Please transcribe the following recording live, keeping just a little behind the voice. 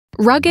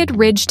Rugged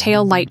Ridge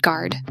Tail Light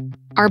Guard.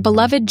 Our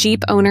beloved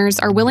Jeep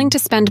owners are willing to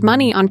spend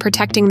money on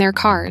protecting their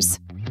cars.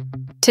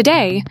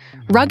 Today,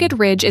 Rugged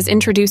Ridge is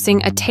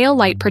introducing a tail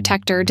light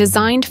protector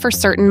designed for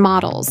certain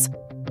models,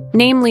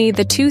 namely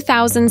the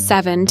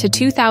 2007 to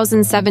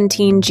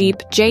 2017 Jeep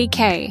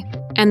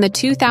JK and the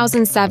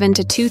 2007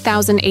 to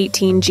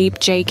 2018 Jeep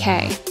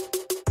JK.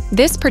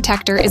 This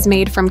protector is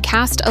made from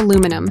cast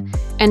aluminum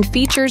and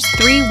features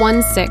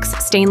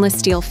 316 stainless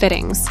steel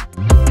fittings.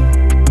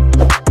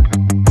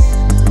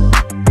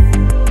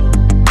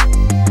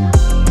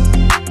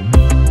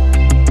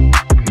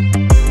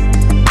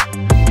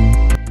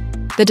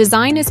 The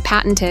design is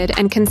patented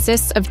and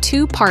consists of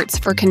two parts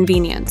for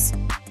convenience.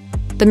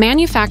 The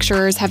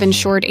manufacturers have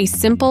ensured a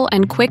simple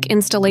and quick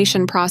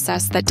installation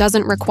process that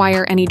doesn't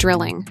require any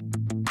drilling.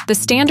 The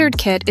standard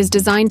kit is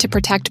designed to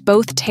protect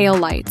both tail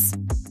lights.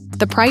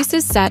 The price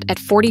is set at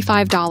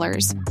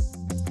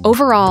 $45.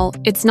 Overall,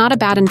 it's not a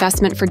bad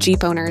investment for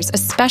Jeep owners,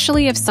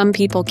 especially if some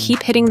people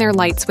keep hitting their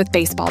lights with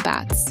baseball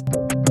bats.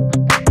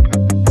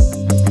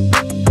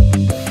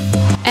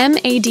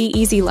 MAD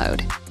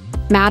EASYLOAD.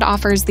 MAD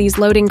offers these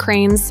loading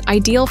cranes,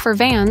 ideal for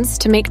vans,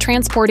 to make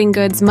transporting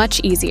goods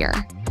much easier.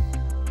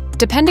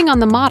 Depending on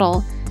the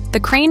model, the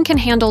crane can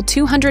handle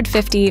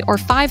 250 or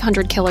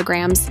 500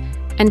 kilograms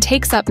and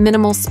takes up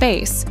minimal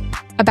space,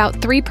 about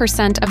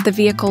 3% of the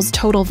vehicle's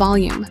total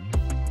volume.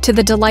 To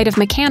the delight of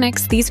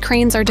mechanics, these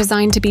cranes are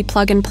designed to be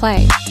plug and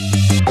play.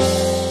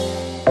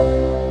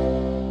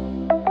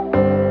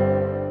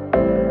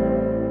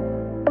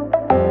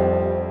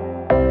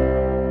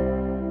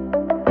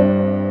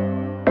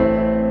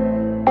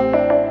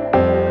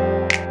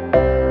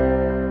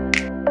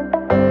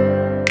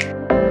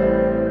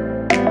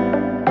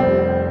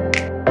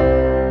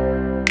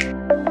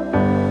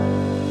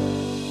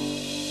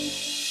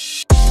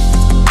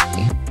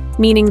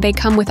 Meaning they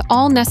come with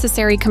all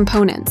necessary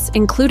components,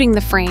 including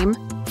the frame,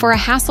 for a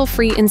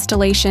hassle-free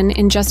installation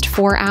in just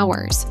 4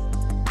 hours.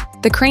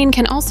 The crane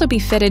can also be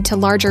fitted to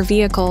larger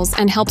vehicles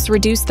and helps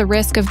reduce the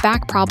risk of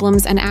back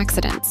problems and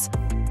accidents.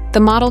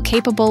 The model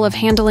capable of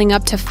handling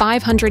up to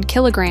 500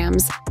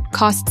 kilograms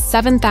costs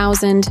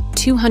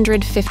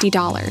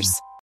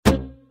 $7,250.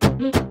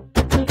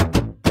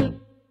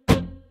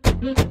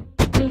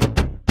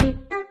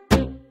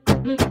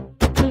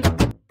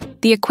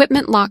 The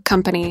Equipment Lock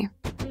Company.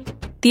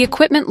 The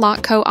Equipment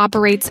Lock Co.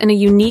 operates in a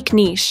unique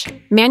niche,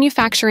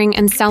 manufacturing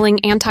and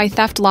selling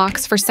anti-theft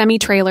locks for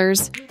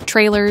semi-trailers,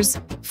 trailers,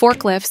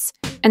 forklifts,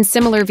 and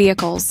similar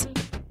vehicles.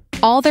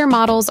 All their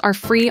models are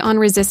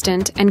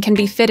freon-resistant and can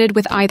be fitted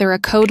with either a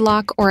code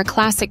lock or a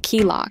classic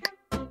key lock.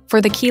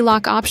 For the key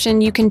lock option,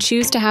 you can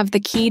choose to have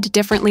the keyed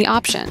differently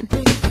option.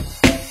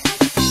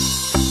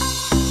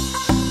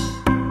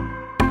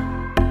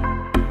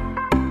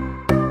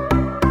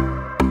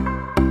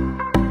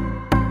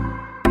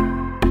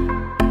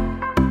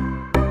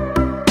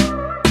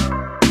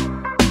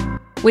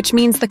 Which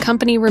means the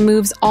company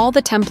removes all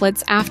the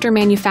templates after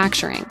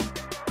manufacturing.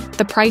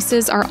 The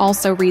prices are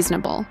also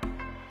reasonable.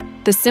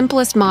 The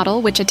simplest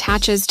model, which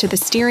attaches to the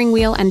steering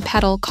wheel and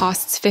pedal,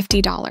 costs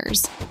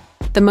 $50.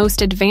 The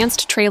most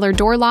advanced trailer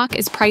door lock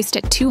is priced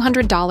at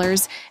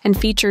 $200 and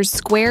features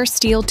square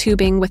steel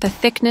tubing with a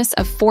thickness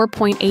of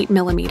 4.8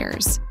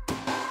 millimeters.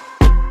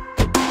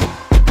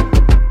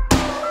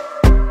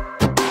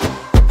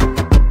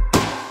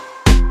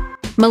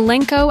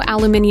 MILENCO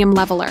Aluminum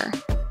Leveler.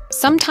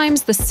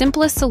 Sometimes the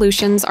simplest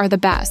solutions are the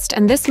best,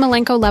 and this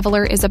MILENCO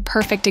leveler is a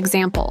perfect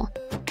example.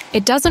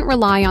 It doesn't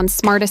rely on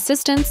smart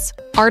assistants,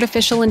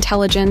 artificial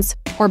intelligence,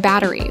 or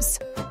batteries.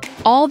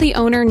 All the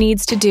owner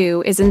needs to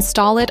do is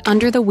install it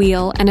under the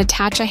wheel and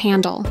attach a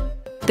handle.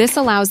 This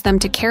allows them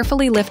to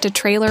carefully lift a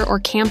trailer or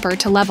camper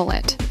to level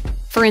it.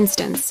 For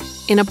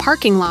instance, in a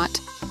parking lot,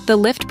 the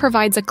lift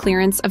provides a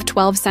clearance of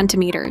 12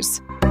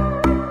 centimeters.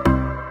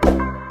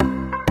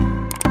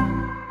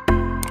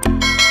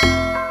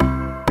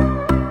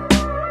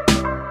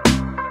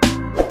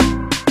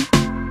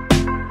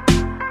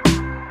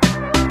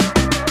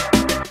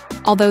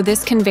 Although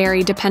this can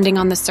vary depending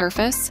on the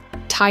surface,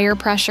 tire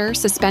pressure,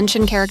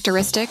 suspension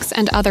characteristics,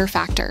 and other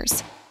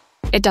factors.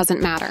 It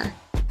doesn't matter.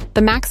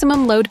 The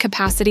maximum load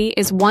capacity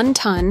is 1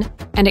 ton,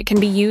 and it can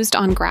be used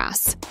on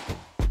grass.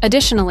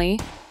 Additionally,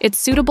 it's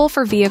suitable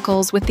for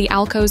vehicles with the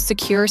ALCO's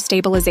secure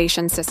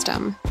stabilization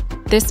system.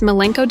 This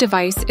MILENCO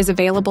device is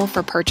available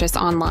for purchase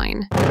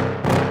online.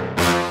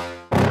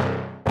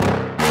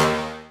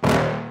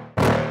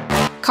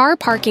 Car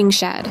Parking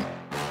Shed.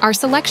 Our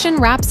selection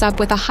wraps up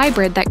with a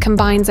hybrid that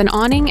combines an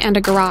awning and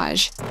a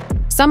garage.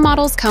 Some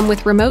models come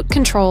with remote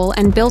control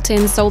and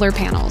built-in solar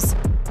panels.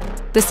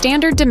 The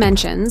standard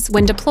dimensions,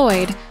 when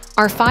deployed,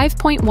 are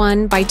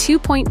 5.1 by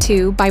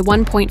 2.2 by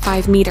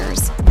 1.5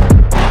 meters.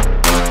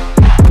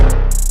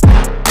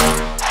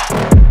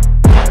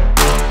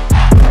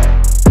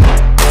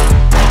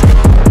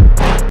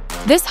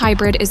 This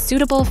hybrid is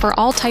suitable for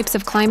all types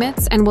of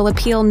climates and will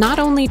appeal not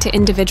only to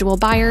individual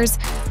buyers,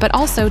 but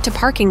also to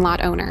parking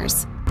lot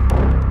owners.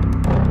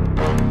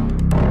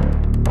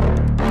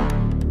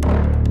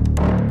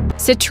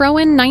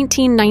 CITROЕN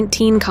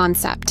 1919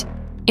 concept.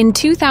 In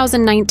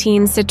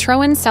 2019,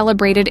 CITROЕN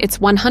celebrated its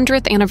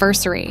 100th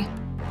anniversary.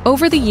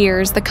 Over the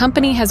years, the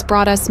company has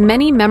brought us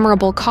many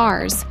memorable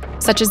cars,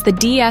 such as the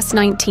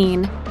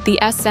DS19, the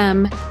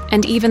SM,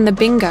 and even the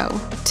Bingo,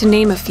 to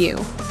name a few.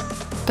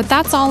 But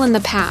that's all in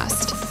the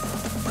past.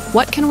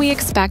 What can we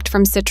expect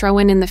from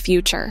CITROEN in the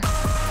future?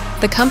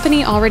 The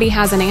company already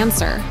has an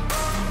answer,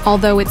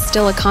 although it's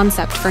still a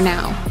concept for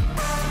now.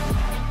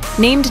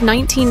 Named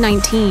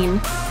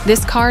 1919,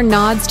 this car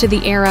nods to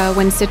the era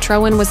when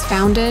CITROEN was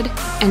founded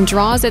and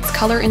draws its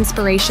color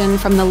inspiration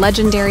from the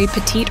legendary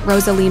Petite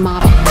Rosalie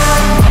model.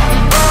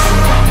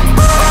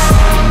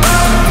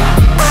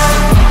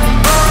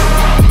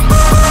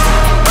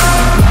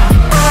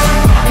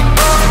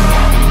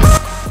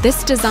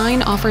 This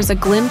design offers a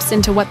glimpse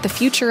into what the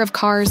future of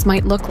cars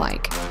might look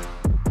like.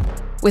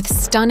 With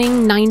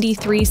stunning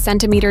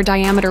 93-centimeter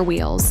diameter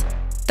wheels,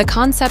 the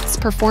concept's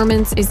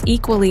performance is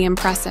equally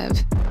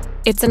impressive.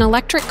 It's an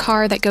electric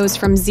car that goes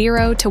from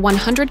 0 to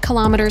 100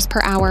 kilometers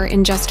per hour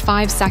in just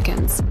 5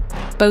 seconds,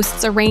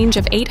 boasts a range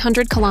of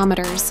 800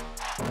 kilometers,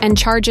 and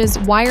charges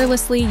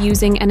wirelessly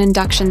using an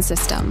induction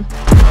system.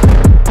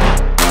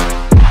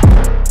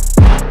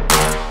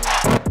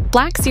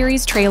 Black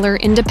Series Trailer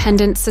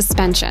Independent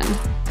Suspension.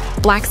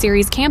 Black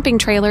Series camping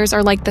trailers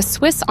are like the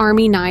Swiss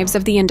Army knives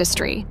of the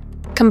industry,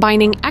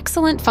 combining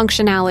excellent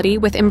functionality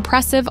with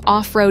impressive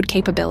off-road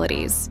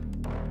capabilities.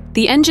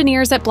 The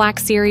engineers at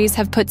Black Series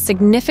have put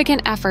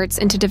significant efforts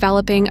into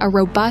developing a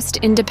robust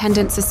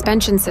independent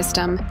suspension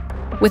system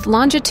with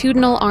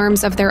longitudinal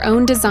arms of their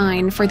own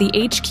design for the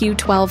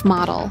HQ12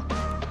 model.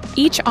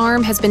 Each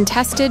arm has been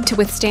tested to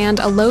withstand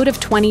a load of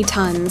 20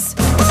 tons.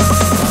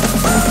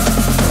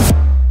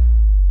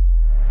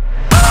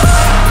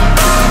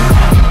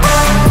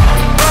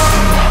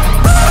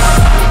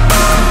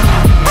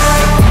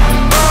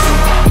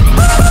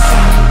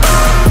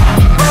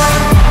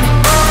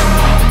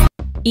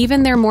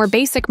 Even their more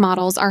basic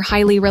models are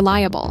highly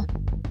reliable.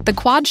 The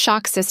quad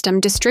shock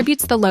system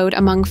distributes the load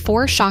among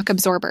 4 shock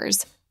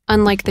absorbers,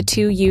 unlike the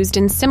 2 used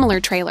in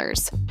similar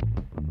trailers.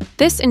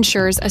 This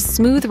ensures a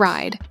smooth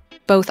ride,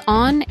 both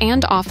on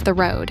and off the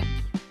road.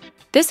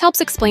 This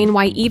helps explain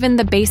why even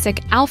the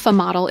basic Alpha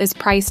model is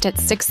priced at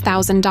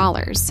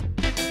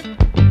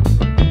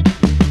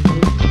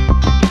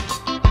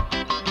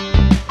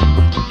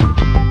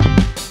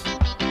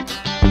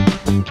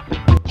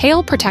 $6,000.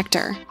 Hail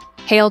Protector.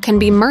 Hail can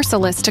be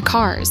merciless to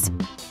cars.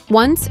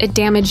 Once, it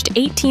damaged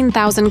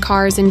 18,000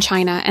 cars in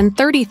China and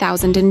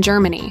 30,000 in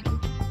Germany.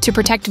 To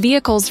protect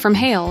vehicles from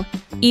hail,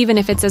 even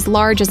if it's as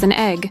large as an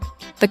egg,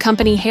 the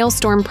company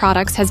Hailstorm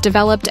Products has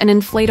developed an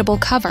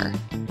inflatable cover.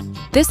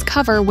 This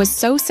cover was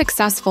so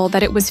successful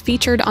that it was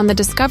featured on the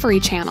Discovery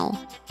Channel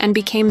and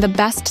became the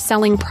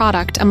best-selling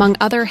product among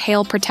other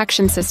hail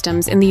protection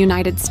systems in the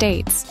United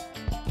States.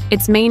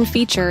 Its main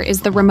feature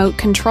is the remote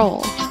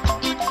control.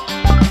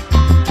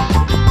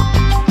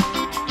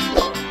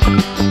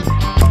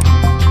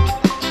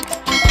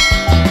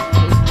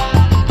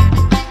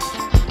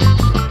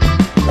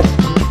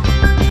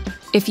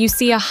 If you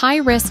see a high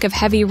risk of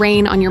heavy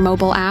rain on your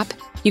mobile app,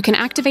 you can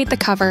activate the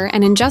cover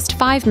and in just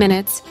 5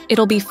 minutes,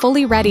 it'll be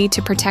fully ready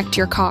to protect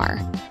your car.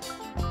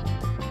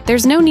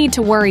 There's no need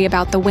to worry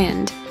about the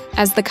wind,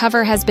 as the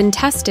cover has been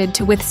tested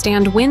to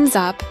withstand winds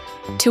up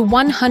to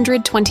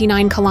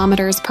 129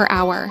 kilometers per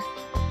hour.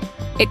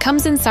 It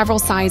comes in several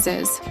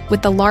sizes,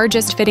 with the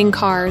largest fitting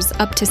cars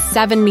up to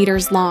 7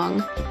 meters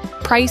long,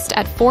 priced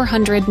at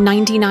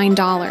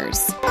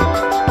 $499.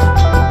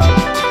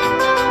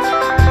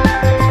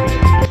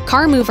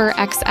 CARMOVER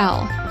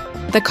XL.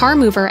 The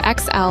CARMOVER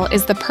XL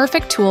is the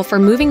perfect tool for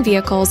moving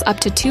vehicles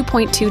up to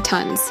 2.2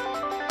 tons.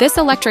 This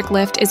electric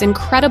lift is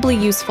incredibly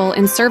useful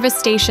in service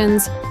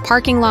stations,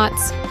 parking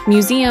lots,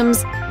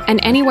 museums, and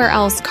anywhere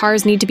else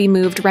cars need to be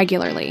moved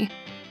regularly.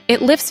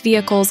 It lifts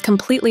vehicles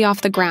completely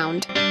off the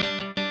ground.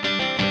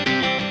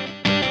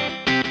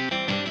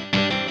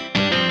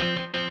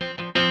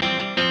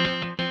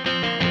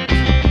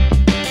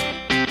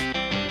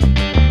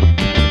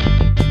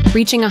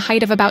 Reaching a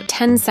height of about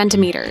 10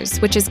 centimeters,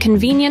 which is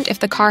convenient if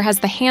the car has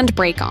the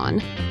handbrake on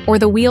or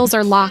the wheels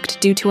are locked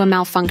due to a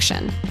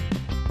malfunction.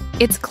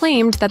 It's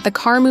claimed that the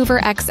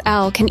CARMOVER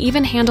XL can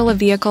even handle a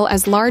vehicle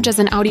as large as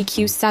an Audi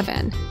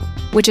Q7,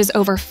 which is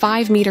over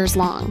 5 meters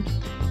long.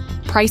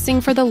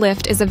 Pricing for the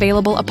lift is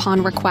available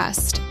upon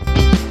request.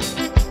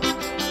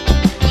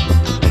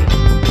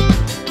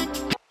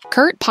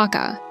 CURT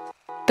PAKKA.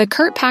 The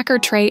CURT Packer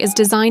tray is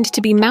designed to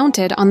be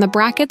mounted on the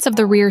brackets of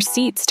the rear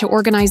seats to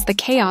organize the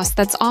chaos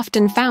that's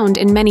often found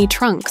in many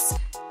trunks.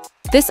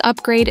 This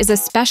upgrade is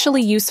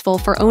especially useful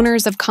for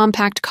owners of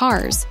compact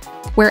cars,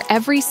 where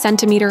every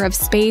centimeter of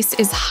space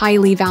is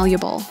highly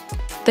valuable.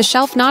 The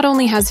shelf not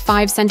only has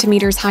 5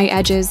 centimeters high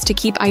edges to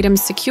keep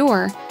items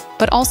secure,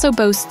 but also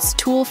boasts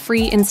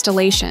tool-free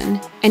installation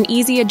and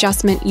easy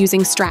adjustment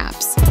using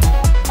straps.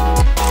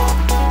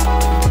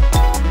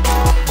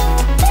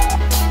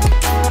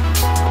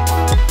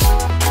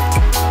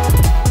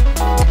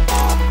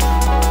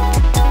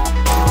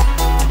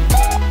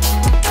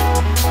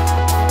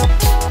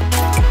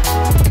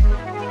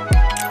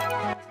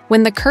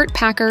 When the CURT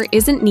packer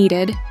isn't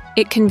needed,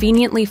 it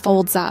conveniently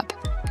folds up.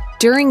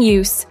 During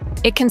use,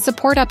 it can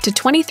support up to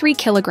 23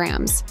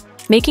 kilograms,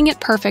 making it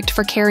perfect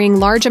for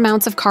carrying large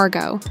amounts of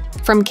cargo,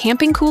 from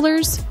camping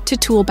coolers to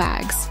tool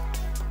bags.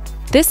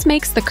 This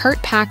makes the CURT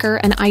packer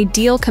an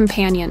ideal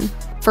companion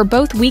for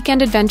both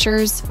weekend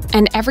adventures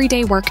and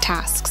everyday work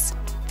tasks.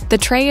 The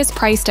tray is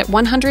priced at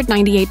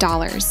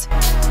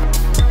 $198.